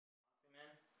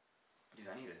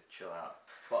I need to chill out.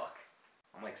 Fuck.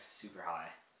 I'm like super high.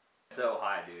 So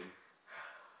high, dude.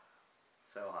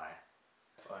 So high.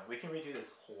 It's fine. We can redo this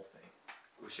whole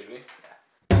thing. Should we? Yeah.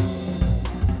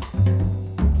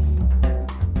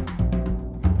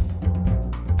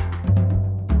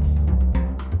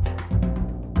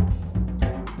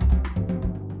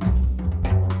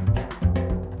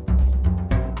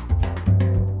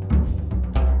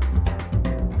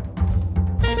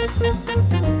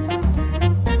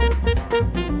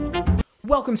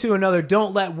 Welcome to another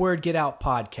Don't Let Word Get Out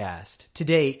podcast.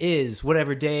 Today is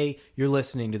whatever day you're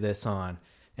listening to this on.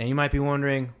 And you might be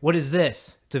wondering, what is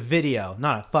this? It's a video,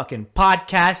 not a fucking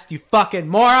podcast, you fucking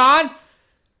moron!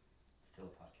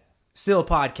 Still a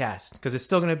podcast, because it's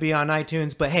still going to be on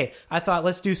iTunes. But hey, I thought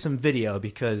let's do some video,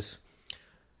 because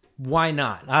why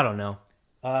not? I don't know.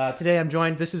 Today I'm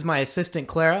joined, this is my assistant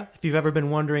Clara. If you've ever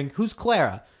been wondering, who's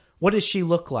Clara? What does she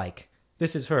look like?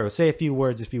 This is her. Say a few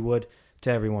words, if you would, to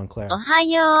everyone, Clara.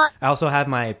 Ohayo. I also have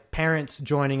my parents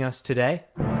joining us today.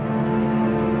 Hey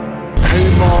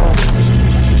Mom,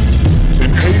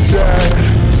 and hey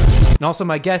Dad. And also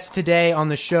my guest today on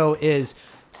the show is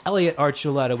Elliot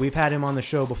Archuleta. We've had him on the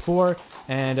show before,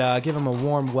 and give him a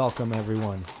warm welcome,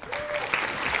 everyone.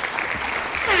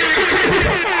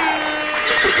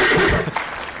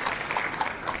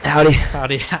 Howdy.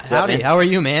 Howdy. up, Howdy. man? How are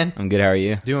you, man? I'm good. How are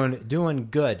you? Doing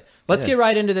good. Let's Good. get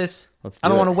right into this. Let's I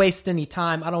do don't want to it. waste any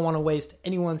time. I don't want to waste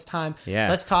anyone's time. Yeah.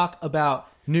 Let's talk about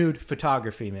nude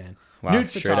photography, man. Wow. Nude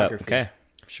Straight up. photography. Okay.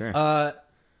 Sure.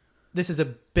 This is a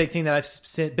big thing that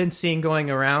I've been seeing going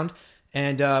around.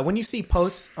 And when you see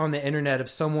posts on the internet of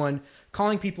someone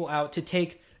calling people out to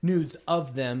take nudes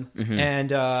of them,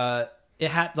 and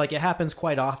it happens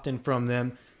quite often from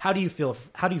them. How do you feel?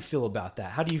 How do you feel about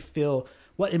that? How do you feel?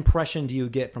 What impression do you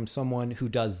get from someone who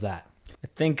does that? I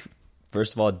think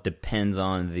first of all, it depends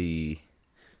on the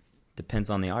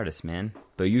artist, man.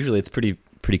 But usually it's pretty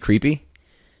creepy.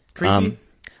 Creepy.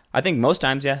 I think most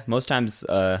times, yeah. Most times,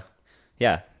 yeah.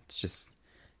 It's just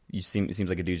it seems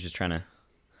like a dude's just trying to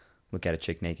look at a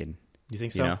chick naked. You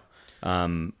think so? You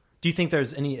know. Do you think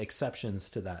there's any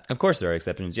exceptions to that? Of course, there are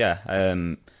exceptions. Yeah.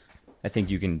 I think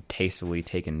you can tastefully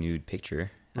take a nude picture.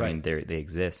 I mean, they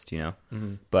exist, you know.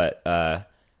 Mm-hmm. But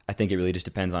I think it really just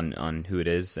depends on who it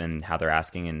is and how they're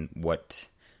asking and what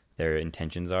their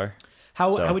intentions are.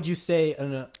 How would you say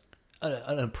an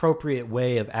appropriate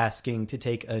way of asking to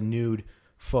take a nude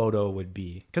photo would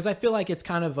be? Because I feel like it's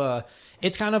kind of a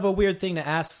weird thing to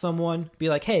ask someone. Be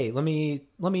like, hey, let me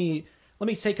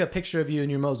take a picture of you in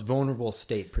your most vulnerable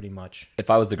state, pretty much. If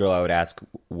I was the girl, I would ask,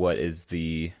 what is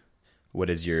your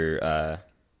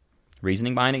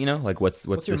reasoning behind it? You know, like what's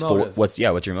your this motive? for? What's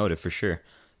your motive for sure?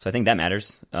 So I think that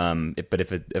matters. But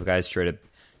if a guy's straight up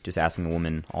just asking a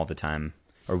woman all the time,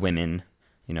 or women,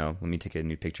 you know, let me take a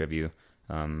nude picture of you,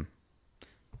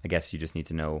 I guess you just need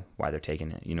to know why they're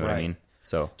taking it. You know what I Right. mean?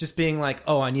 So Just being like,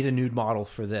 oh, I need a nude model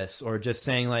for this, or just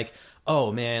saying like,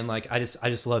 oh man, like I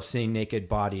just love seeing naked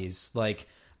bodies. Like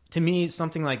to me,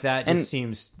 something like that just And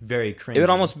seems very cringy. it would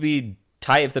almost be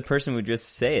tight if the person would just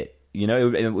say it. You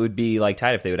know, it would be like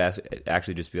tight if they would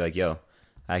actually just be like, yo,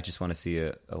 I just want to see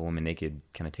a woman naked.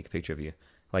 Can I take a picture of you?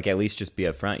 Like, at least just be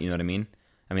upfront. You know what I mean?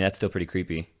 I mean, that's still pretty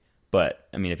creepy. But,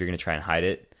 I mean, if you're going to try and hide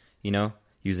it, you know,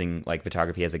 using, like,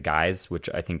 photography as a guise, which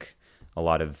I think a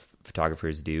lot of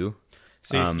photographers do.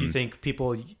 So you think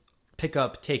people pick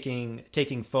up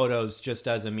taking photos just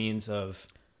as a means of...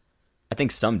 I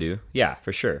think some do. Yeah,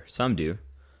 for sure. Some do.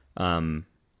 And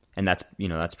that's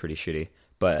pretty shitty.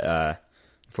 But,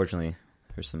 unfortunately,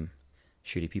 there's some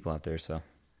shitty people out there, so...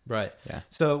 Right. Yeah.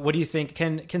 So what do you think?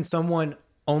 Can someone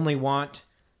only want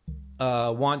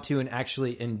to and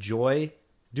actually enjoy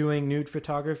doing nude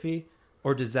photography,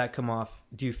 or does that come off?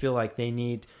 Do you feel like they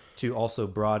need to also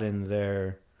broaden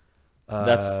their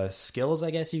skills?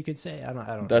 I guess you could say. I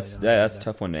don't. That's really know that's a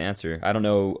tough one to answer. I don't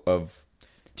know of.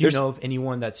 Do you know of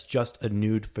anyone that's just a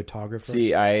nude photographer?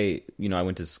 See, I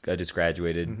just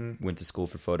graduated, went to school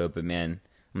for photo, but man,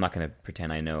 I'm not gonna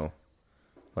pretend I know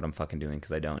what I'm fucking doing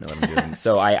because I don't know what I'm doing.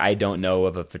 So I don't know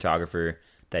of a photographer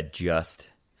that just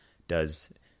does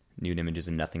nude images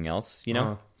and nothing else, you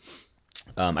know?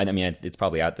 I mean, it's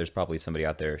probably there's probably somebody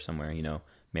out there somewhere, you know,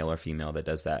 male or female, that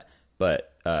does that.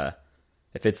 But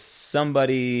if it's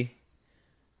somebody,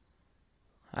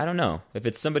 I don't know. I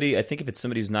think if it's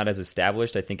somebody who's not as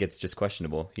established, I think it's just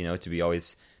questionable, you know, to be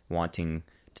always wanting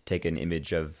to take an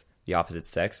image of the opposite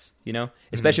sex, you know?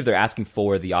 Especially if they're asking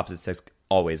for the opposite sex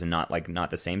always and not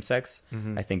the same sex.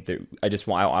 I think that I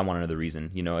want to know the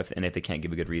reason, you know, if they can't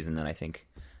give a good reason, then I think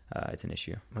it's an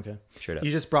issue. Okay. Straight up.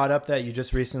 You just brought up that you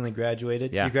just recently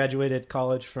graduated. Yeah. You graduated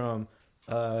college from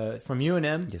from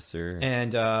UNM. Yes, sir.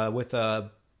 And with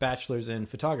a bachelor's in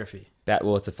photography.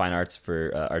 Well, it's a fine arts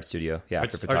for art studio. Yeah,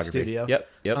 for photography. Art studio.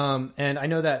 Yep. And I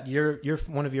know that you're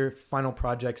one of your final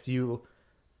projects. You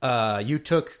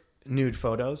took nude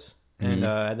photos, and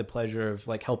I had the pleasure of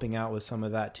like helping out with some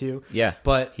of that too. Yeah,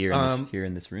 but here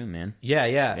in this room, man.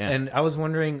 Yeah. And I was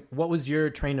wondering, what was your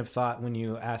train of thought when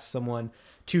you asked someone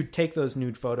to take those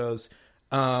nude photos?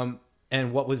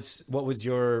 And what was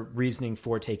your reasoning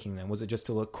for taking them? Was it just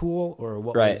to look cool, or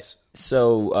what was?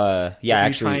 So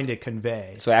actually trying to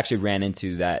convey. So I actually ran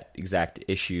into that exact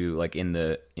issue like in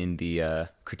the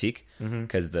critique,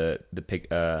 because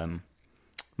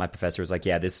my professor was like,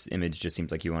 yeah, this image just seems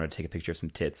like you wanted to take a picture of some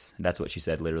tits. That's what she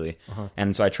said, literally.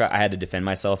 And so I had to defend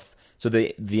myself. So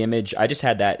the image, I just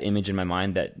had that image in my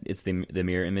mind, that it's the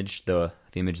mirror image, the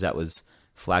image that was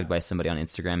flagged by somebody on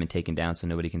Instagram and taken down so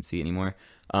nobody can see it anymore.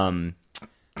 Yeah,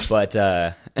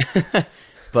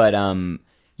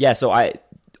 so I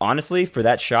honestly, for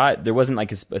that shot, there wasn't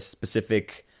like a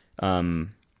specific, the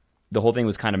whole thing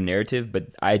was kind of narrative, but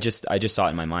I just saw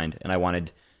it in my mind, and I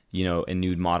wanted, a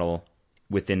nude model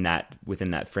within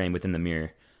that frame, within the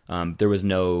mirror. There was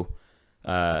no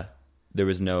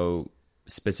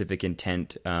specific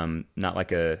intent, not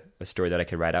like a story that I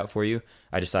could write out for you.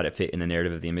 I just thought it fit in the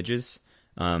narrative of the images.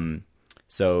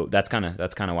 So that's kind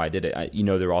of why I did it.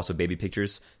 There were also baby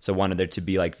pictures, so I wanted there to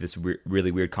be like this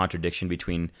really weird contradiction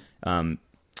between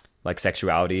like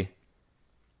sexuality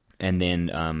and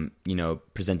then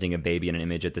presenting a baby in an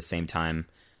image at the same time.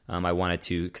 I wanted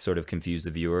to sort of confuse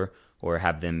the viewer or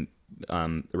have them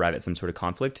arrive at some sort of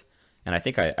conflict, and I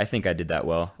think I did that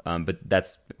well. But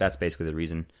that's basically the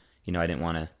reason. I didn't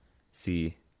want to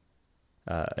see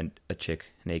a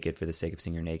chick naked for the sake of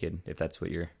seeing her naked. If that's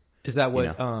what you're. Is that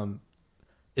what?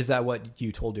 Is that what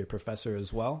you told your professor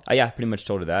as well? Yeah, pretty much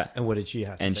told her that. And what did she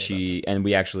have to say about that? And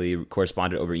we actually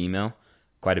corresponded over email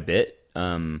quite a bit,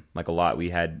 like a lot. We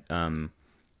had,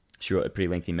 she wrote a pretty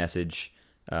lengthy message,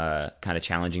 kind of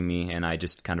challenging me, and I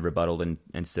just kind of rebutted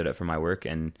and stood up for my work,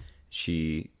 and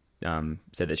she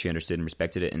said that she understood and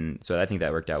respected it, and so I think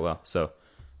that worked out well. So,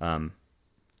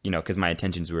 because my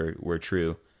intentions were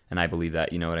true, and I believe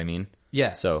that, you know what I mean?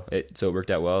 Yeah. So it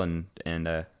worked out well, and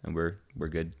we're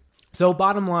good. So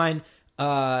bottom line,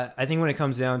 I think when it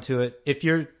comes down to it,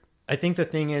 I think the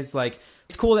thing is like,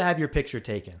 it's cool to have your picture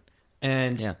taken.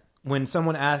 And when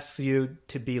someone asks you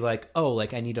to be like, oh,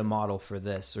 like I need a model for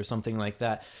this or something like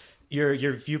that,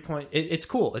 your viewpoint, it's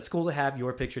cool. It's cool to have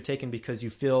your picture taken because you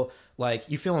feel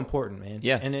important, man.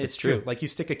 Yeah, and it's true. Like you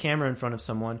stick a camera in front of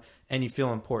someone and you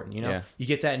feel important, Yeah. You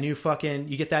get that new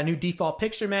default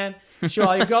picture, man. Show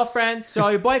all your girlfriends, show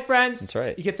all your boyfriends. That's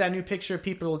right. You get that new picture,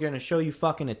 people are going to show you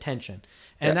fucking attention.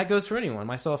 And that goes for anyone,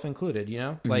 myself included,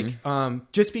 Like,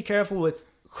 just be careful with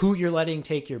who you're letting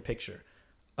take your picture.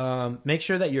 Make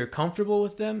sure that you're comfortable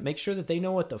with them. Make sure that they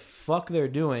know what the fuck they're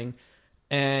doing.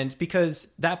 And because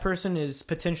that person is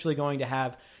potentially going to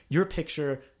have your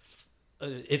picture,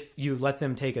 if you let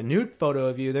them take a nude photo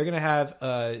of you, they're going to have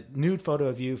a nude photo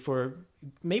of you for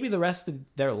maybe the rest of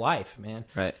their life, man.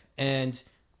 Right. And,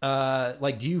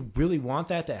 do you really want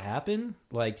that to happen?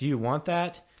 Like, do you want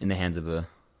that? In the hands of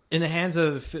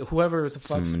whoever the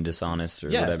fuck, someone dishonest or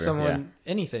whatever.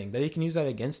 Anything. They can use that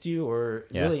against you or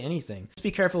really anything. Just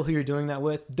be careful who you're doing that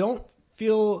with. Don't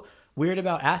feel weird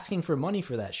about asking for money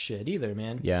for that shit either,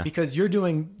 man. Yeah. Because you're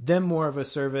doing them more of a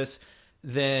service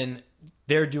than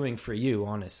they're doing for you,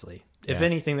 honestly. If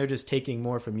anything, they're just taking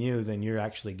more from you than you're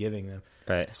actually giving them.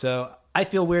 Right. So I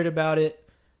feel weird about it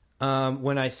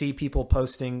when I see people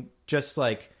posting just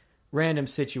like random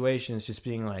situations, just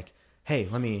being like, hey,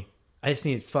 I just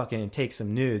need to fucking take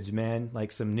some nudes, man.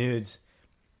 Like some nudes.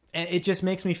 And it just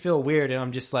makes me feel weird. And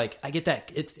I'm just like, I get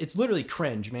that. It's literally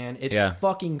cringe, man. It's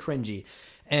fucking cringy.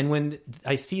 And when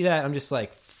I see that, I'm just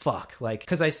like, fuck. Like,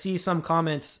 because I see some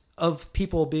comments of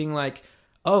people being like,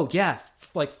 oh, yeah,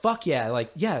 like, fuck yeah.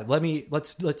 Like, yeah,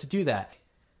 let's do that.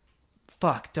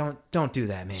 Fuck, don't do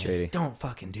that, man. Shady. Don't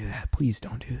fucking do that. Please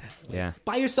don't do that. Yeah.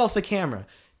 Buy yourself a camera.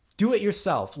 Do it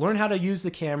yourself. Learn how to use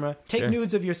the camera. Take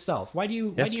nudes of yourself. Why do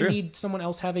you need someone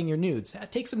else having your nudes?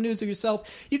 Take some nudes of yourself.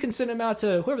 You can send them out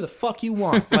to whoever the fuck you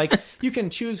want. Like, you can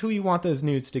choose who you want those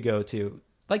nudes to go to.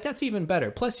 Like, that's even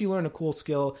better. Plus, you learn a cool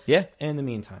skill in the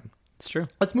meantime. It's true.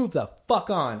 Let's move the fuck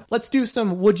on. Let's do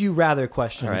some would you rather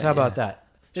questions. Right, how about that?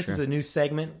 This Sure. is a new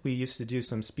segment. We used to do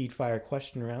some speed fire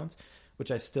question rounds,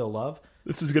 which I still love.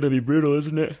 This is going to be brutal,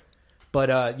 isn't it?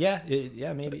 But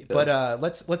maybe. But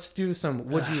let's do some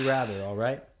would you rather, all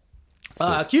right?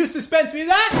 Cue suspense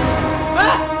music.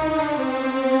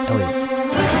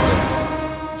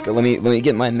 Let's go. Let me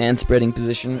get my man spreading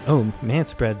position. Oh, man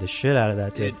spread the shit out of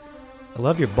that, dude. I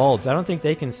love your bulge. I don't think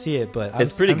they can see it, but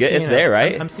It's pretty good. It's there,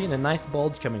 right? I'm seeing a nice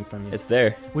bulge coming from you. It's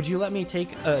there. Would you let me take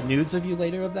nudes of you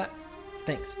later of that?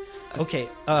 Thanks. Okay,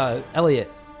 Elliot,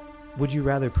 would you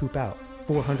rather poop out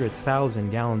 400,000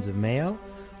 gallons of mayo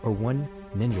or 1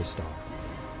 Ninja Star?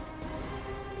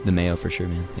 The mayo for sure,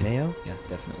 man. Yeah. Mayo? Yeah,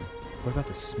 definitely. What about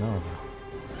the smell,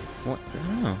 though? I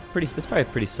don't know. It's probably a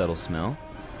pretty subtle smell.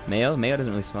 Mayo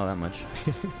doesn't really smell that much.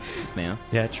 Just mayo.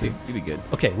 Yeah, true. You'd be good.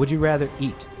 Okay, would you rather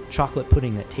eat chocolate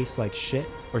pudding that tastes like shit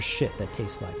or shit that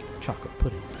tastes like chocolate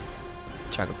pudding?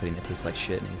 Chocolate pudding that tastes like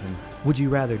shit, Nathan. Would you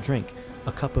rather drink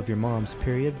a cup of your mom's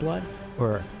period blood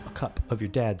or a cup of your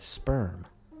dad's sperm?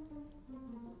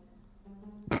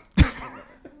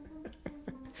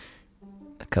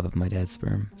 A cup of my dad's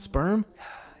sperm. Sperm?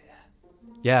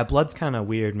 Yeah, blood's kind of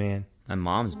weird, man. My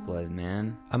mom's blood,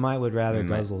 man. I would rather You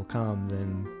might- guzzle cum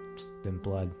than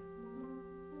blood.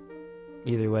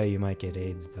 Either way, you might get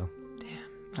AIDS, though.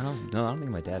 I don't think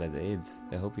my dad has AIDS.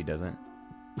 I hope he doesn't.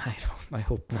 I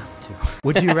hope not to.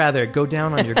 Would you rather go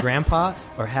down on your grandpa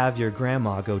or have your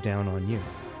grandma go down on you?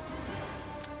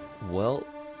 Well,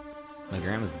 my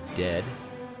grandma's dead,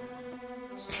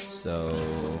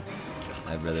 so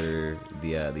I'd rather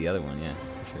the other one. Yeah,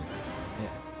 for sure.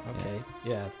 Yeah. Okay.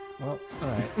 Yeah. Well, all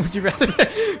right.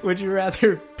 Would you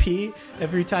rather pee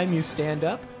every time you stand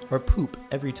up or poop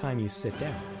every time you sit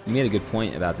down? You made a good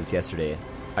point about this yesterday.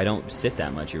 I don't sit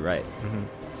that much. You're right. Mm-hmm.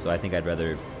 So I think I'd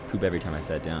rather poop every time I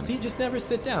sat down. See, just never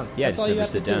sit down. Yeah, That's just all you never have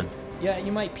sit to do. down. Yeah,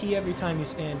 you might pee every time you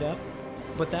stand up,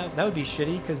 but that would be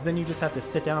shitty because then you just have to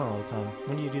sit down all the time.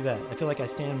 When do you do that? I feel like I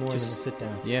stand more Just- than I sit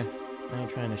down. Yeah. I ain't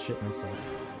trying to shit myself.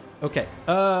 Okay.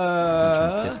 I'm not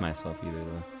trying to piss myself either,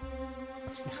 though.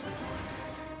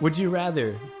 Would you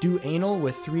rather do anal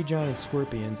with 3 giant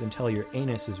scorpions until your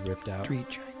anus is ripped out,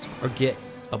 or get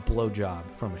a blowjob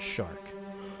from a shark?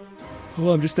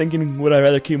 Oh, I'm just thinking, would I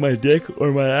rather keep my dick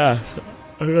or my ass?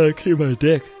 I'd rather keep my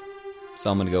dick. So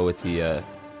I'm gonna go with the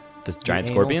just giant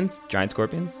anal? scorpions. Giant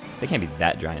scorpions. They can't be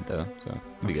that giant though, so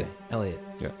it'll be Okay, good. Elliot.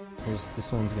 Yeah.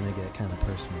 This one's gonna get kind of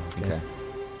personal. Okay.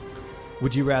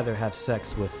 Would you rather have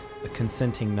sex with a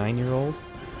consenting 9-year-old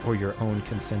or your own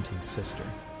consenting sister?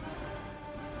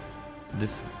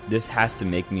 This has to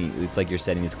make me. It's like you're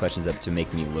setting these questions up to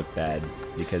make me look bad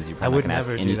because you're I probably would not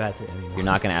gonna never ask do any. that to anyone. You're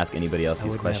not gonna ask anybody else I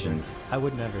these would questions. Never. I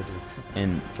would never do.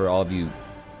 And for all of you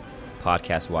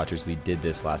podcast watchers, we did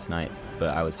this last night, but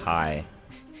I was high,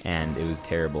 and it was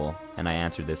terrible. And I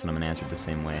answered this, and I'm gonna answer it the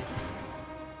same way.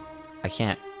 I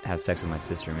can't have sex with my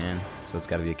sister, man. So it's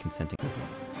got to be a consenting. God,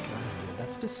 dude,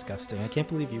 that's disgusting. I can't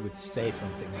believe you would say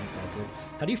something like that, dude.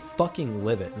 How do you fucking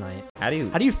live at night? How do you?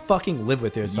 How do you fucking live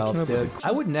with yourself, came up with dude? a-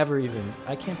 I would never even.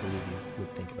 I can't believe you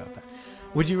would think about that.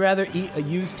 Would you rather eat a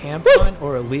used tampon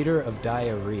or a liter of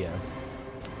diarrhea?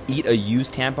 Eat a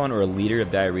used tampon or a liter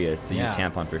of diarrhea? The used Yeah.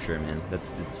 tampon for sure, man. It's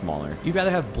smaller. You'd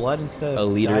rather have blood instead of A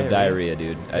liter of diarrhea,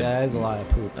 dude. Yeah, that is a lot of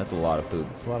poop. That's a lot of poop.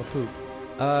 That's a lot of poop.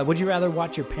 Would you rather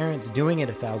watch your parents doing it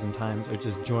 1,000 times or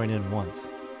just join in once?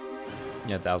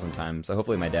 Yeah, 1,000 times. So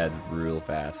hopefully my dad's real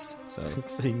fast. So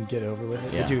So you can get over with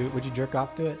it? Yeah. Would you jerk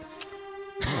off to it?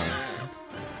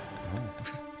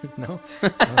 No?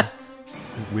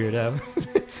 Weirdo.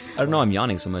 I don't know. I'm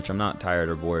yawning so much. I'm not tired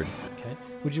or bored. Okay.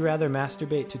 Would you rather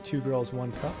masturbate to 2 Girls,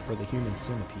 1 Cup or the Human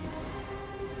Centipede?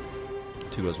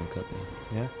 2 girls, 1 cup.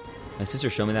 Yeah. Yeah? My sister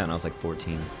showed me that when I was like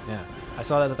 14. Yeah. I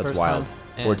saw that the That's first wild. time.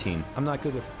 and 14. I'm not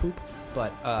good with poop,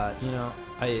 but, I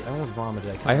almost vomited.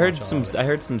 I couldn't I heard watch all some. of it. I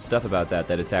heard some stuff about that.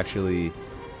 That it's actually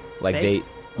like Fake?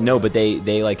 but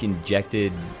they like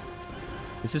injected.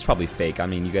 This is probably fake. I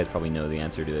mean, you guys probably know the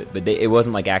answer to it, but it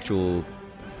wasn't like actual.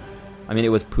 I mean, it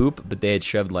was poop, but they had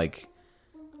shoved like,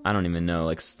 I don't even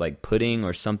know, like pudding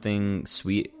or something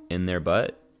sweet in their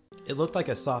butt. It looked like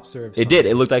a soft serve. It did.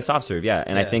 It looked like soft serve, yeah.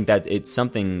 And I Yeah. think that it's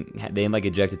something they like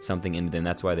injected something into them.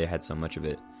 That's why they had so much of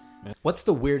it. What's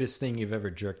the weirdest thing you've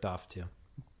ever jerked off to?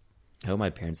 I hope my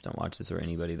parents don't watch this or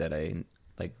anybody that I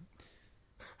like.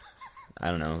 I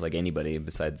don't know, like anybody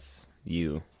besides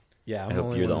you. Yeah, I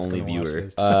hope you're the only viewer.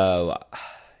 I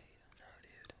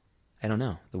don't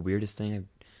know. The weirdest thing,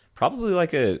 probably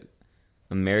like a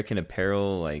American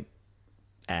Apparel like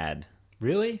ad.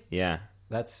 Really? Yeah,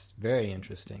 That's very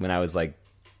interesting. when I was like,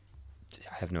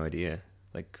 I have no idea,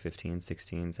 like 15,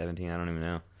 16, 17. I don't even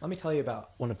know. Let me tell you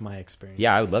about one of my experiences.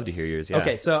 Yeah, I would love to hear yours. Yeah.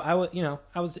 Okay, so I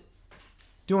was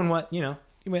doing what, yeah,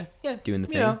 Doing the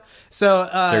you thing? know. So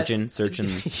Searching,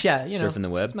 yeah, surfing the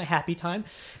web. It's my happy time,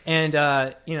 and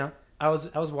I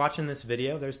was watching this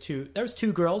video. There was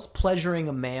 2 girls pleasuring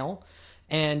a male,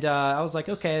 and I was like,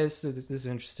 okay, this is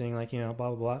interesting. Like, blah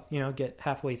blah blah. Get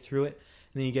halfway through it,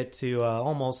 and then you get to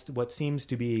almost what seems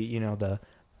to be the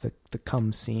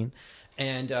cum scene,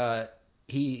 and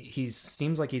he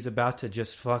seems like he's about to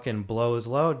just fucking blow his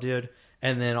load, dude.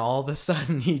 And then all of a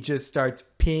sudden he just starts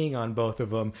peeing on both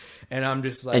of them, and I'm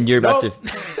just like, And you're about nope.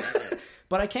 to.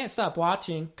 But I can't stop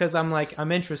watching because I'm like,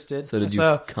 I'm interested. So did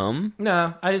you come?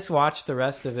 No, I just watched the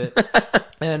rest of it,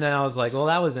 and then I was like, well,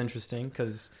 that was interesting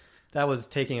because that was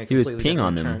taking a He was completely peeing different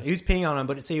on them. turn. He was peeing on them,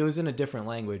 but see, it was in a different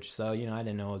language, so I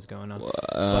didn't know what was going on.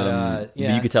 But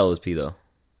yeah. you could tell it was pee though.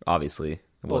 Obviously, it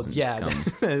Well, wasn't. yeah, cum.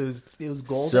 it was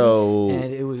golden, So-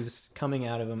 and it was coming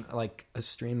out of him like a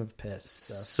stream of piss.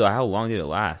 So. So how long did it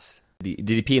last? Did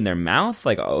he pee in their mouth?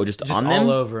 Like, just on them?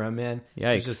 all over him, man. It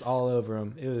Yikes. was just all over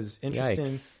him. It was interesting.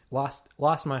 Yikes.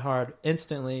 Lost my heart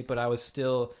instantly, but I was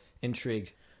still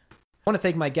intrigued. I want to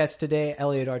thank my guest today,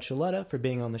 Elliot Archuleta, for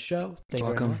being on the show. Thank you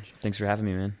very Welcome. much. Thanks for having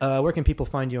me, man. Where can people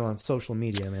find you on social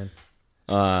media, man?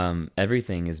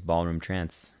 Everything is Ballroom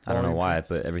Trance. I don't know Ballroom why, Trance.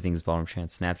 but everything is Ballroom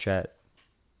Trance. Snapchat,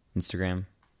 Instagram.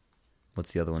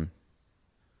 What's the other one?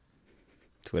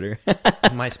 Twitter.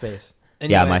 MySpace.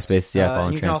 Yeah, MySpace. Yeah, Ballroom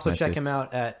and you can Trance, also check MySpace. him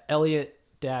out at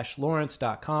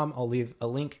elliot-lawrence.com. I'll leave a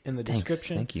link in the Thanks.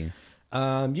 description. Thank you.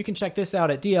 You can check this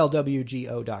out at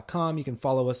dlwgo.com. You can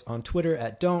follow us on Twitter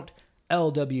at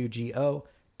don'tlwgo,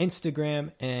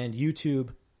 Instagram and YouTube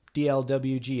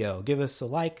dlwgo. Give us a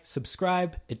like,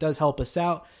 subscribe. It does help us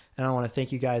out, and I want to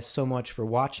thank you guys so much for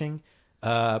watching.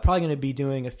 Probably going to be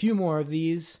doing a few more of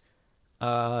these.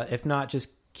 If not, just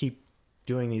keep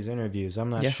doing these interviews. I'm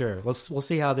not sure. We'll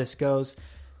see how this goes.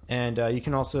 And you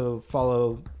can also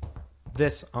follow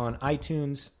this on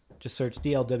iTunes. Just search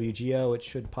DLWGO. It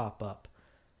should pop up.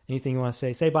 Anything you want to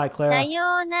say? Say bye, Clara. さ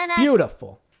ようなら。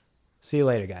 Beautiful. See you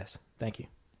later, guys. Thank you.